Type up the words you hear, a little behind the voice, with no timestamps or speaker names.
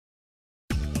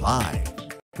Live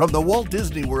from the Walt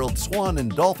Disney World Swan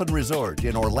and Dolphin Resort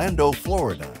in Orlando,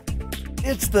 Florida,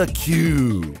 it's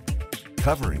theCUBE,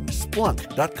 covering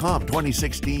Splunk.com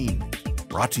 2016.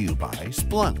 Brought to you by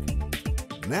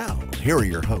Splunk. Now, here are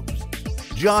your hosts,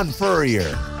 John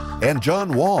Furrier and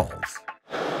John Walls.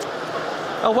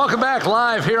 Welcome back,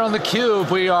 live here on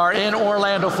theCUBE. We are in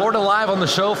Orlando, Florida, live on the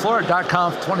show floor at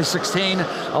conf 2016,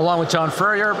 along with John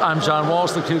Furrier. I'm John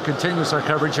Walls. theCUBE continues our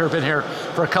coverage here. Been here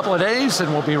for a couple of days,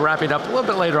 and we'll be wrapping up a little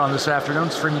bit later on this afternoon,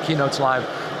 streaming keynotes live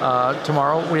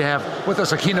tomorrow. We have with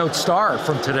us a keynote star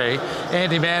from today,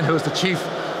 Andi Mann, who is the Chief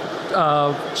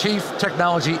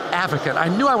Technology Advocate. I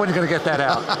knew I wasn't going to get that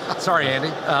out. Sorry,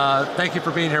 Andy. Thank you for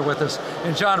being here with us.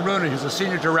 And Jon Rooney, who's the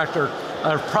Senior Director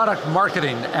of Product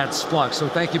Marketing at Splunk. So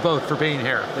thank you both for being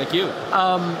here. Thank you.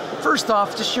 First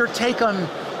off, just your take on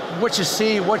what you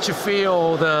see, what you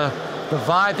feel, the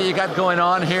vibe that you got going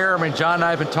on here. I mean, John and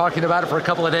I have been talking about it for a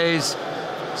couple of days.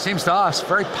 Seems to us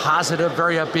very positive,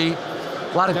 very upbeat.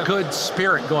 A lot of good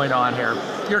spirit going on here.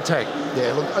 Your take?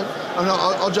 Yeah, look,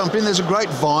 I'll jump in. There's a great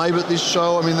vibe at this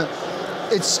show. I mean,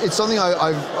 it's something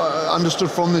I've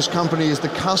understood from this company is the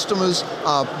customers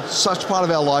are such part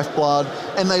of our lifeblood,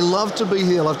 and they love to be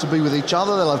here, they love to be with each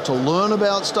other, they love to learn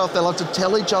about stuff, they love to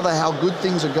tell each other how good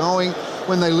things are going.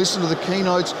 When they listen to the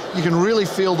keynotes, you can really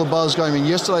feel the buzz going. I mean,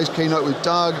 yesterday's keynote with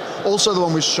Doug, also the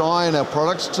one with Shai and our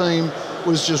products team,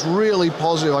 was just really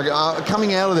positive. Like,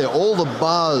 coming out of there, all the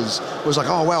buzz was like,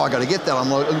 oh wow, I got to get that, I'm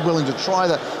willing to try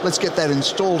that, let's get that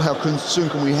installed, how soon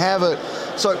can we have it?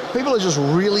 So people are just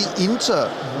really into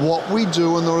what we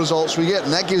do and the results we get,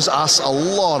 and that gives us a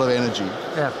lot of energy.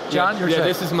 Yeah, John, your take?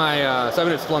 This is my, so I've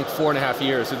been at Splunk 4.5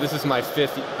 years, so this is my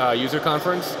 5th user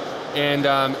conference. And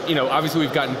you know, obviously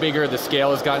we've gotten bigger, the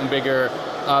scale has gotten bigger,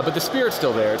 but the spirit's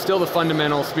still there. It's still the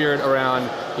fundamental spirit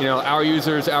around, you know, our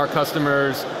users, our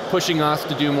customers, pushing us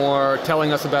to do more,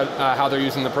 telling us about how they're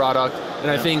using the product.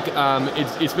 And I think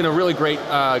it's been a really great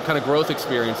kind of growth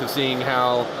experience of seeing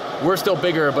how we're still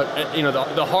bigger, but you know,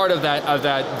 the heart of that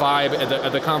vibe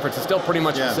at the conference is still pretty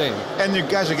much the same. And you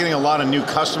guys are getting a lot of new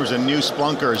customers and new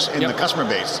Splunkers in the customer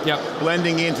base,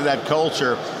 blending into that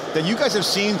culture that you guys have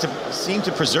seemed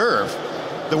to preserve.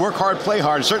 The work hard, play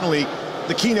hard. Certainly,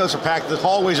 the keynotes are packed, the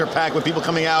hallways are packed with people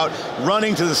coming out,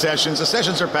 running to the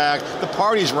sessions are packed, the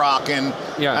party's rocking.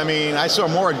 Yeah. I mean, I saw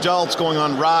more adults going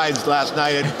on rides last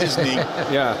night at Disney,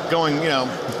 going, you know,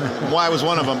 well, I was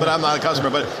one of them, but I'm not a customer,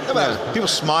 but people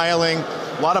smiling,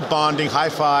 a lot of bonding, high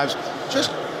fives.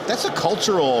 Just, that's a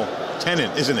cultural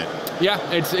tenet, isn't it? Yeah,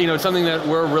 it's, you know, it's something that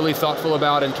we're really thoughtful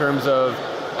about in terms of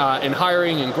in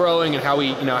hiring and growing and how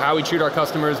we treat our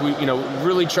customers. We, you know,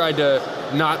 really tried to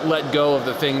not let go of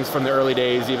the things from the early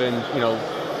days, even, you know,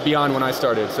 beyond when I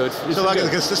started. So it's so like,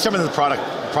 let's jump into the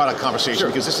product conversation,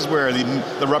 because this is where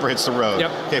the rubber hits the road.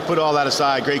 Okay, put all that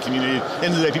aside, great community.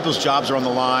 End of the day, people's jobs are on the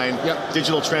line.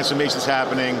 Digital transformation's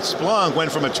happening. Splunk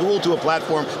went from a tool to a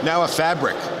platform, now a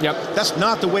fabric. That's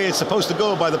not the way it's supposed to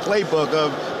go by the playbook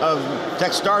of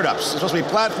tech startups. It's supposed to be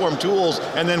platform, tools,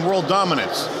 and then world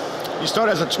dominance. You start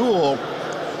as a tool,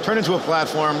 turn into a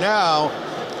platform. Now,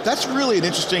 that's really an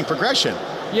interesting progression.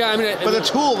 Yeah, I mean, but the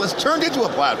tool has turned into a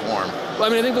platform. Well, I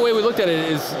mean, I think the way we looked at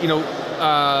it is, you know,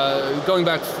 going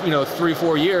back, you know,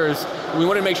 3-4 years, we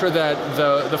wanted to make sure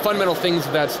that the fundamental things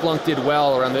that Splunk did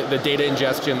well around the data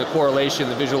ingestion, the correlation,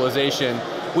 the visualization,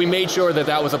 we made sure that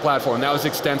that was a platform, that was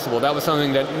extensible, that was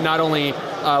something that not only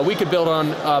we could build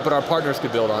on, but our partners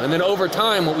could build on. And then over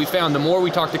time, what we found, the more we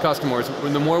talked to customers,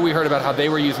 the more we heard about how they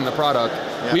were using the product,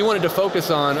 we wanted to focus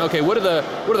on, okay, what are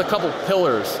the couple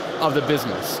pillars of the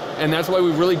business? And that's why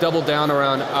we really doubled down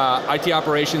around IT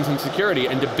operations and security,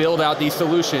 and to build out these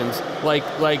solutions like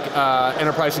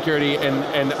enterprise security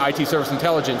and IT service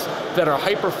intelligence that are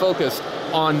hyper-focused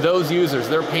on those users,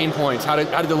 their pain points, how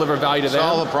to deliver value to them.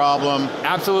 Solve a problem.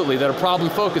 Absolutely, that are problem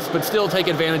focused, but still take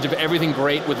advantage of everything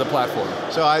great with the platform.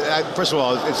 So first of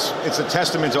all, it's a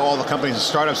testament to all the companies and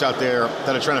startups out there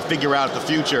that are trying to figure out the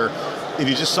future. If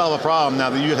you just solve a problem, now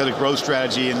that you had a growth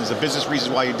strategy and there's a business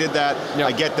reason why you did that,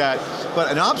 I get that. But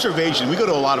an observation, we go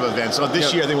to a lot of events. So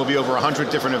this year I think we'll be over 100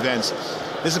 different events.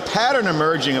 There's a pattern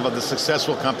emerging of the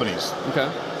successful companies.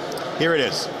 Okay. Here it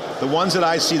is. The ones that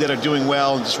I see that are doing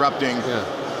well and disrupting,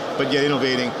 but yet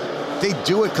innovating, they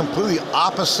do it completely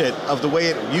opposite of the way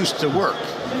it used to work.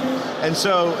 And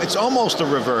so it's almost a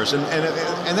reverse, and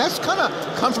that's kind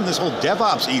of come from this whole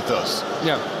DevOps ethos.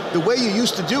 The way you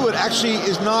used to do it actually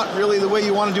is not really the way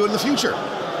you want to do it in the future.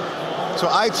 So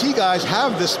IT guys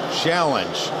have this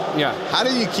challenge. How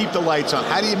do you keep the lights on?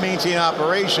 How do you maintain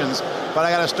operations? But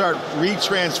I got to start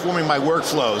retransforming my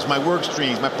workflows, my work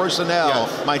streams, my personnel,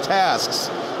 my tasks,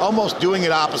 almost doing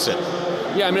it opposite.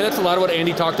 Yeah, I mean, that's a lot of what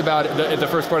Andy talked about at the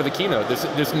first part of the keynote,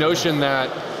 this notion that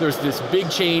there's this big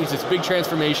change, this big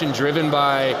transformation driven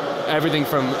by everything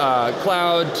from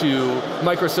cloud to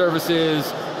microservices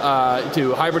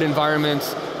to hybrid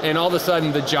environments, and all of a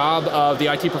sudden the job of the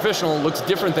IT professional looks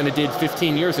different than it did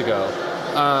 15 years ago.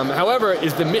 However,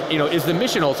 is the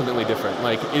mission ultimately different?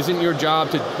 Like, isn't your job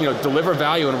to deliver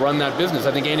value and run that business?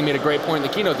 I think Andy made a great point in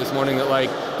the keynote this morning that like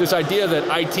this idea that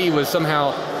IT was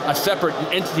somehow a separate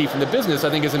entity from the business, I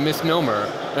think is a misnomer.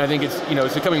 And I think it's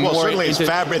it's becoming more certainly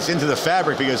it's into the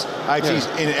fabric because IT's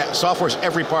in software's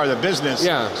every part of the business.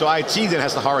 Yeah. So IT then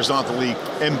has to horizontally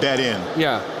embed in.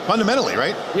 Yeah. Fundamentally,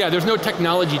 right? Yeah. There's no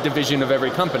technology division of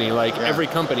every company. Like every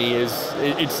company is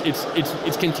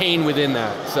it's contained within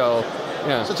that. So.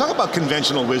 Yeah. So talk about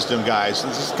conventional wisdom, guys,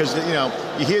 because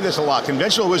you hear this a lot.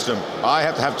 Conventional wisdom, I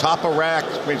have to have top of rack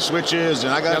switches,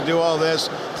 and I got to do all this.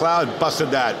 Cloud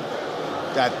busted that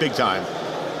big time.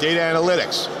 Data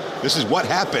analytics, this is what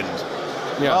happened.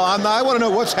 Yeah. Well, I want to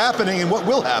know what's happening and what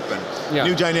will happen. Yeah.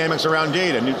 New dynamics around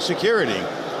data, new security.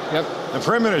 Yep. The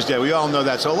perimeter's dead, we all know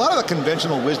that. So a lot of the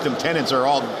conventional wisdom tenets are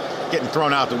all getting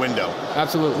thrown out the window.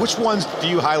 Absolutely. Which ones do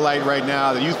you highlight right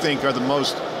now that you think are the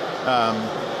most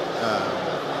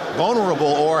vulnerable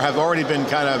or have already been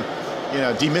kind of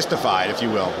demystified, if you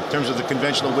will, in terms of the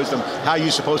conventional wisdom, how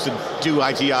you're supposed to do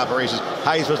IT operations,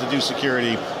 how you're supposed to do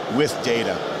security with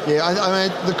data? Yeah, I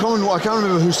mean, I can't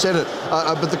remember who said it,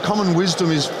 but the common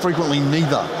wisdom is frequently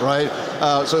neither, right?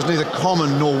 So it's neither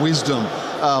common nor wisdom.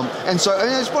 And so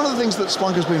it's one of the things that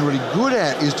Splunk has been really good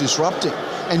at is disrupting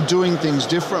and doing things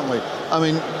differently. I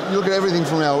mean, you look at everything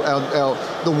from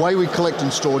the way we collect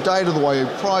and store data, the way we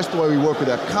price, the way we work with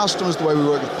our customers, the way we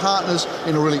work with partners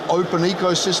in a really open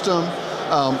ecosystem.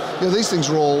 These things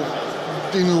are all,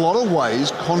 in a lot of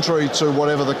ways, contrary to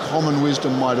whatever the common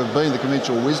wisdom might have been, the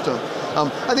conventional wisdom.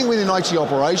 I think within IT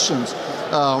operations,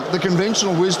 the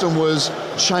conventional wisdom was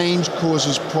change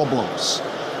causes problems.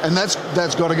 And that's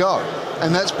got to go.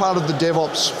 And that's part of the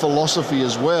DevOps philosophy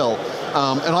as well.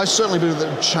 And I certainly believe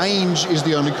that change is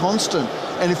the only constant.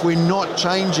 And if we're not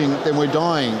changing, then we're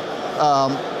dying.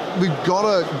 We've got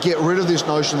to get rid of this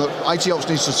notion that IT ops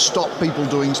needs to stop people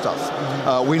doing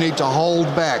stuff. We need to hold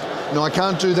back. No, I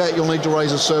can't do that, you'll need to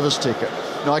raise a service ticket.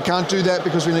 No, I can't do that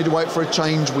because we need to wait for a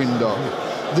change window.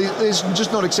 It's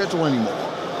just not acceptable anymore.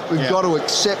 We've got to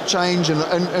accept change and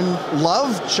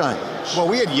love change. Well,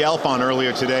 we had Yelp on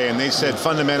earlier today, and they said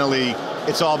fundamentally,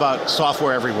 it's all about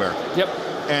software everywhere. Yep.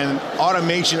 And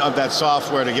automation of that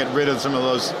software to get rid of some of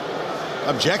those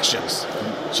objections.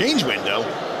 Change window?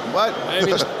 What? I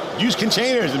mean, use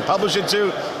containers and publish it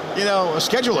to, a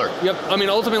scheduler. Yep, I mean,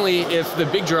 ultimately, if the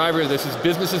big driver of this is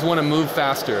businesses want to move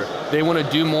faster, they want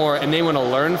to do more, and they want to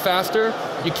learn faster,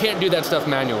 you can't do that stuff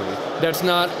manually. That's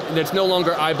no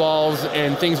longer eyeballs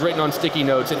and things written on sticky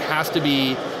notes. It has to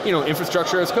be,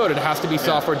 infrastructure as code. It has to be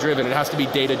software driven. It has to be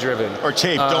data driven. Or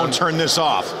tape, don't turn this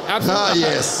off. Absolutely.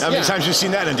 Yes. How many times have you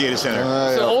seen that in a data center?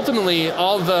 So ultimately,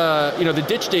 all the, the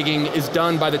ditch digging is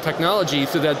done by the technology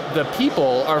so that the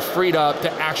people are freed up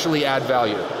to actually add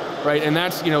value. Right, and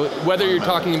that's, whether you're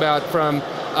talking about from,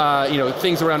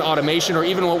 things around automation or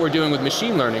even what we're doing with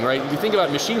machine learning, right? If you think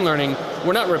about machine learning,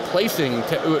 we're not replacing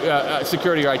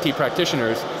security or IT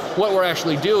practitioners. What we're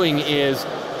actually doing is,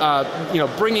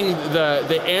 bringing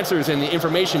the answers and the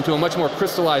information to a much more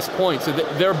crystallized point so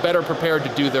that they're better prepared to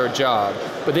do their job.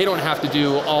 But they don't have to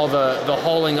do all the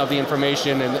hauling of the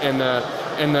information and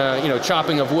the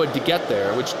chopping of wood to get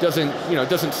there, which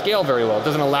doesn't scale very well. It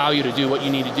doesn't allow you to do what you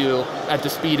need to do at the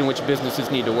speed in which businesses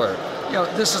need to work.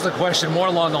 This is the question more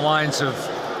along the lines of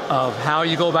how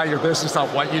you go about your business,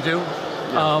 not what you do.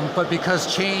 Yeah. But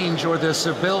because change or this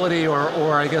ability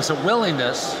or I guess a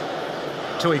willingness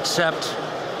to accept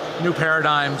new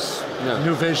paradigms,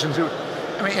 new visions,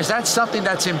 I mean, is that something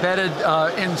that's embedded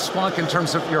in Splunk in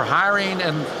terms of your hiring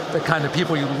and the kind of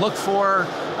people you look for?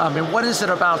 I mean, what is it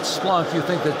about Splunk you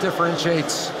think that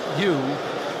differentiates you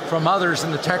from others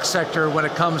in the tech sector when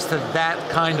it comes to that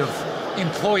kind of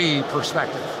employee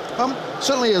perspective?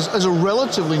 Certainly as a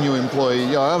relatively new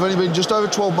employee, I've only been just over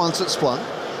 12 months at Splunk.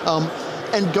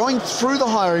 And going through the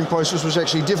hiring process was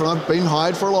actually different. I've been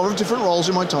hired for a lot of different roles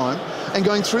in my time, and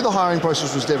going through the hiring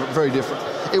process was very different.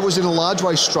 It was in a large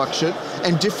way structured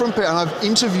and different, and I've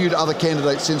interviewed other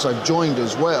candidates since I've joined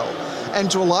as well. And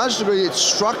to a large degree, it's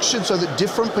structured so that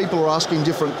different people are asking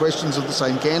different questions of the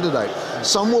same candidate.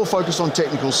 Some will focus on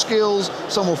technical skills,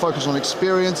 some will focus on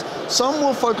experience, some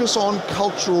will focus on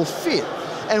cultural fit.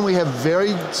 And we have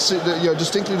very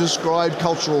distinctly described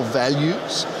cultural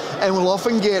values, and we'll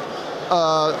often get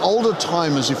older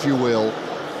timers, if you will,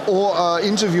 or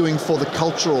interviewing for the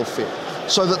cultural fit.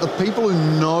 so that the people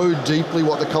who know deeply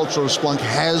what the culture of Splunk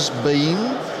has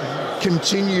been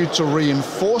continue to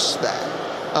reinforce that.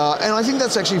 And I think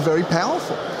that's actually very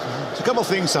powerful. So a couple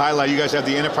things to highlight. You guys have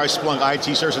the Enterprise Splunk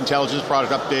IT Service Intelligence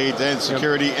product update, then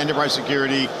security, enterprise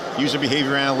security, user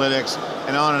behavior analytics,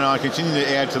 and on, continue to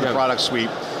add to the product suite.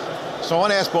 So I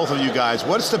want to ask both of you guys,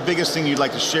 what's the biggest thing you'd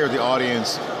like to share with the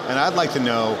audience? And I'd like to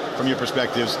know, from your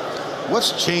perspectives,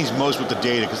 what's changed most with the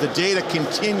data? Because the data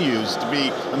continues to be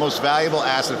the most valuable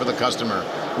asset for the customer.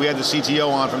 We had the CTO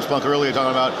on from Splunk earlier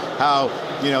talking about how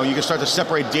you can start to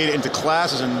separate data into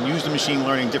classes and use the machine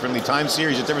learning differently. Time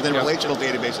series is different than relational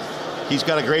databases. He's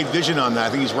got a great vision on that. I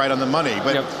think he's right on the money.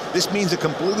 But this means a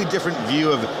completely different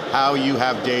view of how you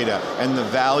have data and the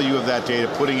value of that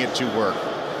data, putting it to work.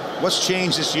 What's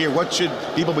changed this year? What should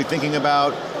people be thinking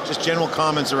about? Just general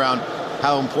comments around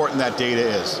how important that data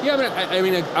is. Yeah,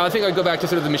 I think I'd go back to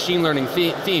sort of the machine learning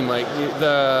theme. Like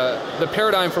the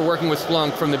paradigm for working with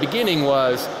Splunk from the beginning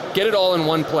was get it all in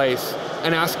one place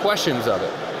and ask questions of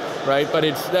it, right? But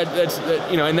it's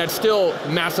and that's still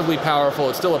massively powerful.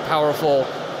 It's still a powerful.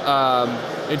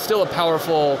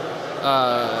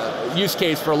 Use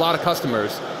case for a lot of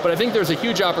customers. But I think there's a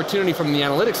huge opportunity from the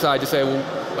analytics side to say, well,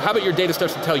 how about your data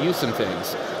starts to tell you some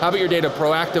things? How about your data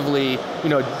proactively,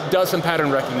 does some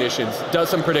pattern recognitions, does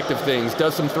some predictive things,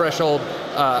 does some threshold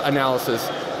analysis,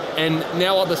 and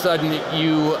now all of a sudden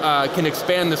you can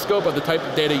expand the scope of the type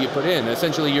of data you put in.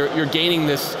 Essentially, you're gaining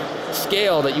this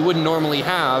scale that you wouldn't normally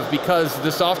have because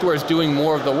the software is doing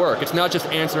more of the work. It's not just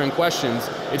answering questions,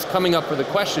 it's coming up with the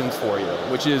questions for you,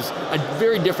 which is a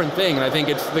very different thing, and I think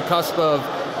it's the cusp of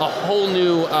a whole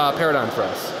new paradigm for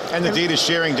us. And the data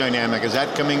sharing dynamic, is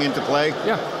that coming into play?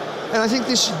 Yeah. And I think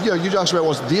this, you asked about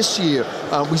what's this year,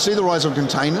 we see the rise of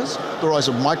containers, the rise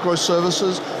of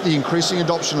microservices, the increasing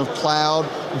adoption of cloud,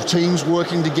 teams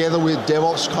working together with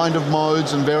DevOps kind of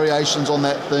modes and variations on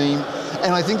that theme.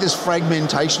 And I think this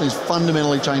fragmentation is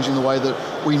fundamentally changing the way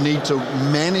that we need to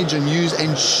manage and use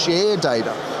and share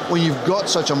data. When you've got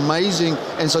such amazing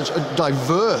and such a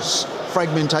diverse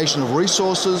fragmentation of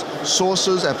resources,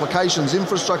 sources, applications,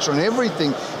 infrastructure, and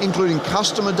everything, including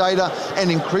customer data, and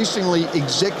increasingly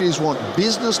executives want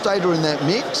business data in that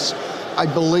mix, I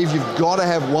believe you've got to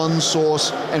have one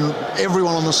source and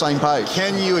everyone on the same page.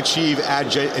 Can you achieve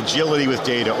agility with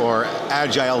data or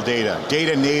agile data,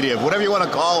 data native, whatever you want to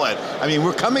call it? I mean,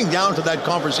 we're coming down to that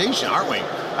conversation, aren't we?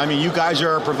 I mean, you guys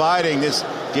are providing this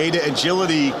data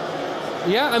agility,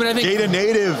 I think data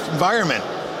native environment.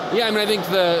 Yeah, I think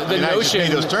the notion, I just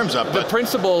made those terms up, the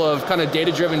principle of kind of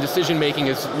data-driven decision making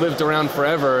has lived around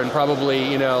forever, and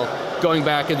probably going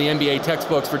back in the MBA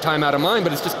textbooks for time out of mind,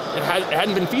 but it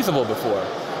hadn't been feasible before.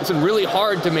 It's been really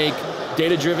hard to make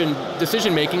data-driven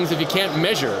decision makings if you can't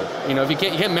measure. If you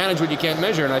can't manage what you can't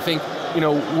measure, and I think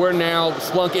we're now,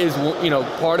 Splunk is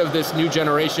part of this new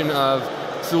generation of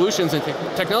solutions and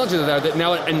technologies that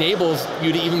now it enables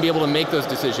you to even be able to make those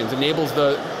decisions, enables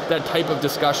that type of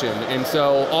discussion. And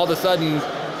so all of a sudden,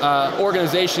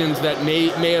 organizations that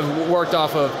may have worked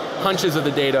off of hunches of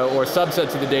the data or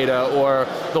subsets of the data or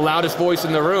the loudest voice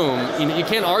in the room, you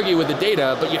can't argue with the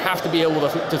data, but you have to be able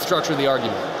to structure the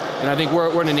argument. And I think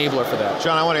we're an enabler for that.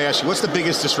 John, I want to ask you, what's the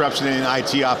biggest disruption in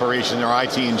IT operation or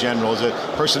IT in general? Is it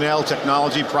personnel,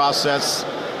 technology, process?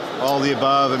 All the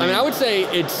above? I would say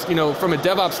it's, from a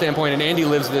DevOps standpoint, and Andy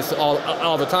lives this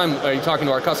all the time, talking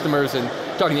to our customers and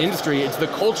talking to industry, it's the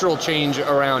cultural change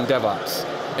around DevOps.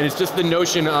 And it's just the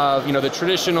notion of, the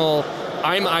traditional,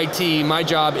 I'm IT, my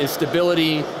job is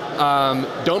stability,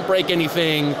 don't break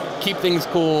anything, keep things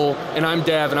cool, and I'm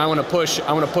dev, and I want to push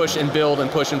and build and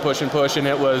push and push and push, and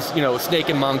it was, snake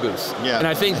and mongoose. Yeah. And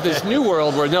I think this new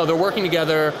world where, no, they're working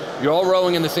together, you're all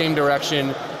rowing in the same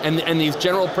direction, and these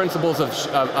general principles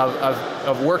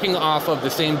of working off of the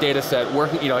same data set,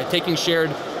 taking shared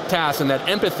tasks and that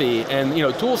empathy, and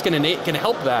tools can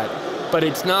help that, but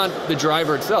it's not the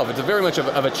driver itself. It's very much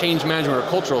of a change management or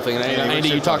cultural thing. And Andy,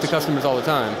 you talk to customers all the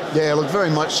time. Yeah, look, very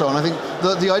much so. And I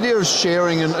think the idea of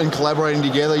sharing and collaborating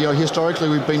together, historically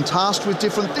we've been tasked with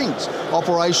different things.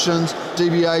 Operations,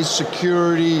 DBAs,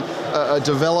 security,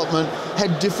 development,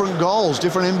 had different goals,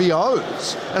 different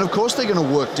MBOs. And of course they're going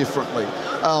to work differently.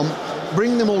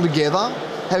 Bring them all together,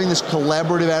 having this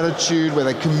collaborative attitude where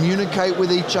they communicate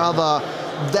with each other,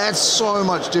 that's so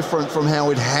much different from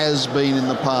how it has been in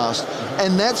the past.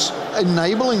 And that's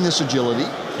enabling this agility.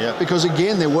 Yeah. Because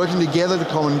again, they're working together to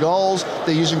common goals,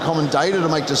 they're using common data to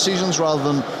make decisions rather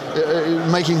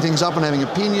than making things up and having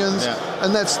opinions,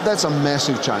 and that's a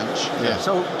massive change. Yeah.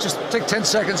 So just take 10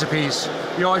 seconds apiece.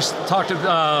 You always talk to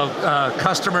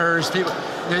customers, people,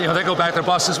 they go back to their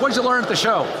bosses, what did you learn at the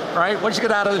show, right? What did you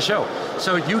get out of the show?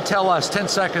 So you tell us, 10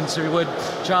 seconds, if you would,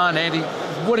 John, Andy,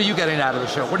 what are you getting out of the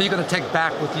show? What are you going to take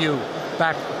back with you,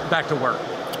 back to work?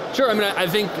 Sure, I mean, I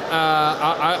think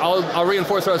I'll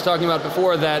reinforce what I was talking about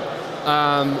before, that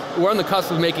we're on the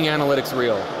cusp of making analytics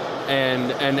real,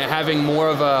 and having more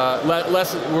of a,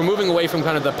 we're moving away from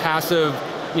kind of the passive,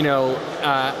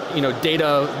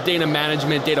 data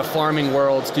management, data farming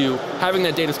worlds, to having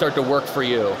that data start to work for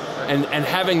you, and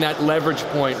having that leverage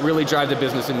point really drive the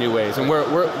business in new ways, and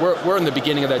we're in the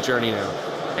beginning of that journey now.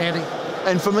 Andy?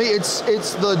 And for me, it's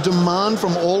the demand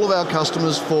from all of our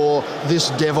customers for this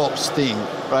DevOps thing,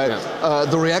 right? Yeah.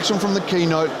 The reaction from the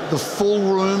keynote, the full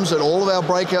rooms at all of our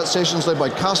breakout sessions led by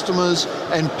customers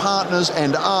and partners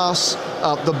and us,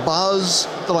 the buzz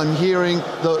that I'm hearing,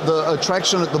 the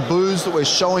attraction at the booths that we're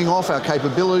showing off our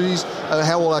capabilities,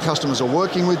 how all our customers are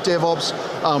working with DevOps.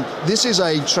 This is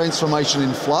a transformation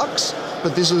in flux,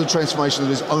 but this is a transformation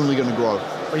that is only going to grow.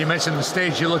 Well, you mentioned the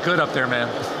stage, you look good up there, man.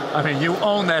 I mean, you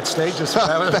own that stage.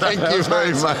 Thank you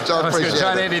very much, I appreciate it.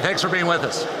 John, Andy, thanks for being with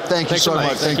us. Thank you so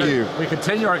much, thank you. We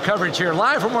continue our coverage here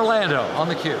live from Orlando on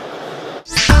theCUBE.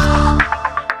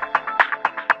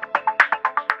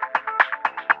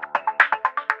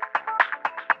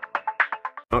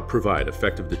 Not provide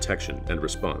effective detection and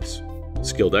response.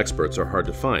 Skilled experts are hard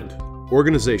to find.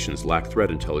 Organizations lack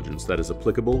threat intelligence that is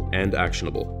applicable and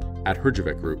actionable. At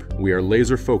Herjavec Group, we are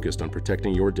laser focused on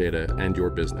protecting your data and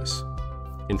your business.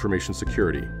 Information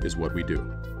security is what we do.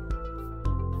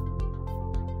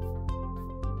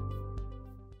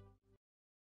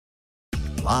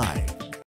 Live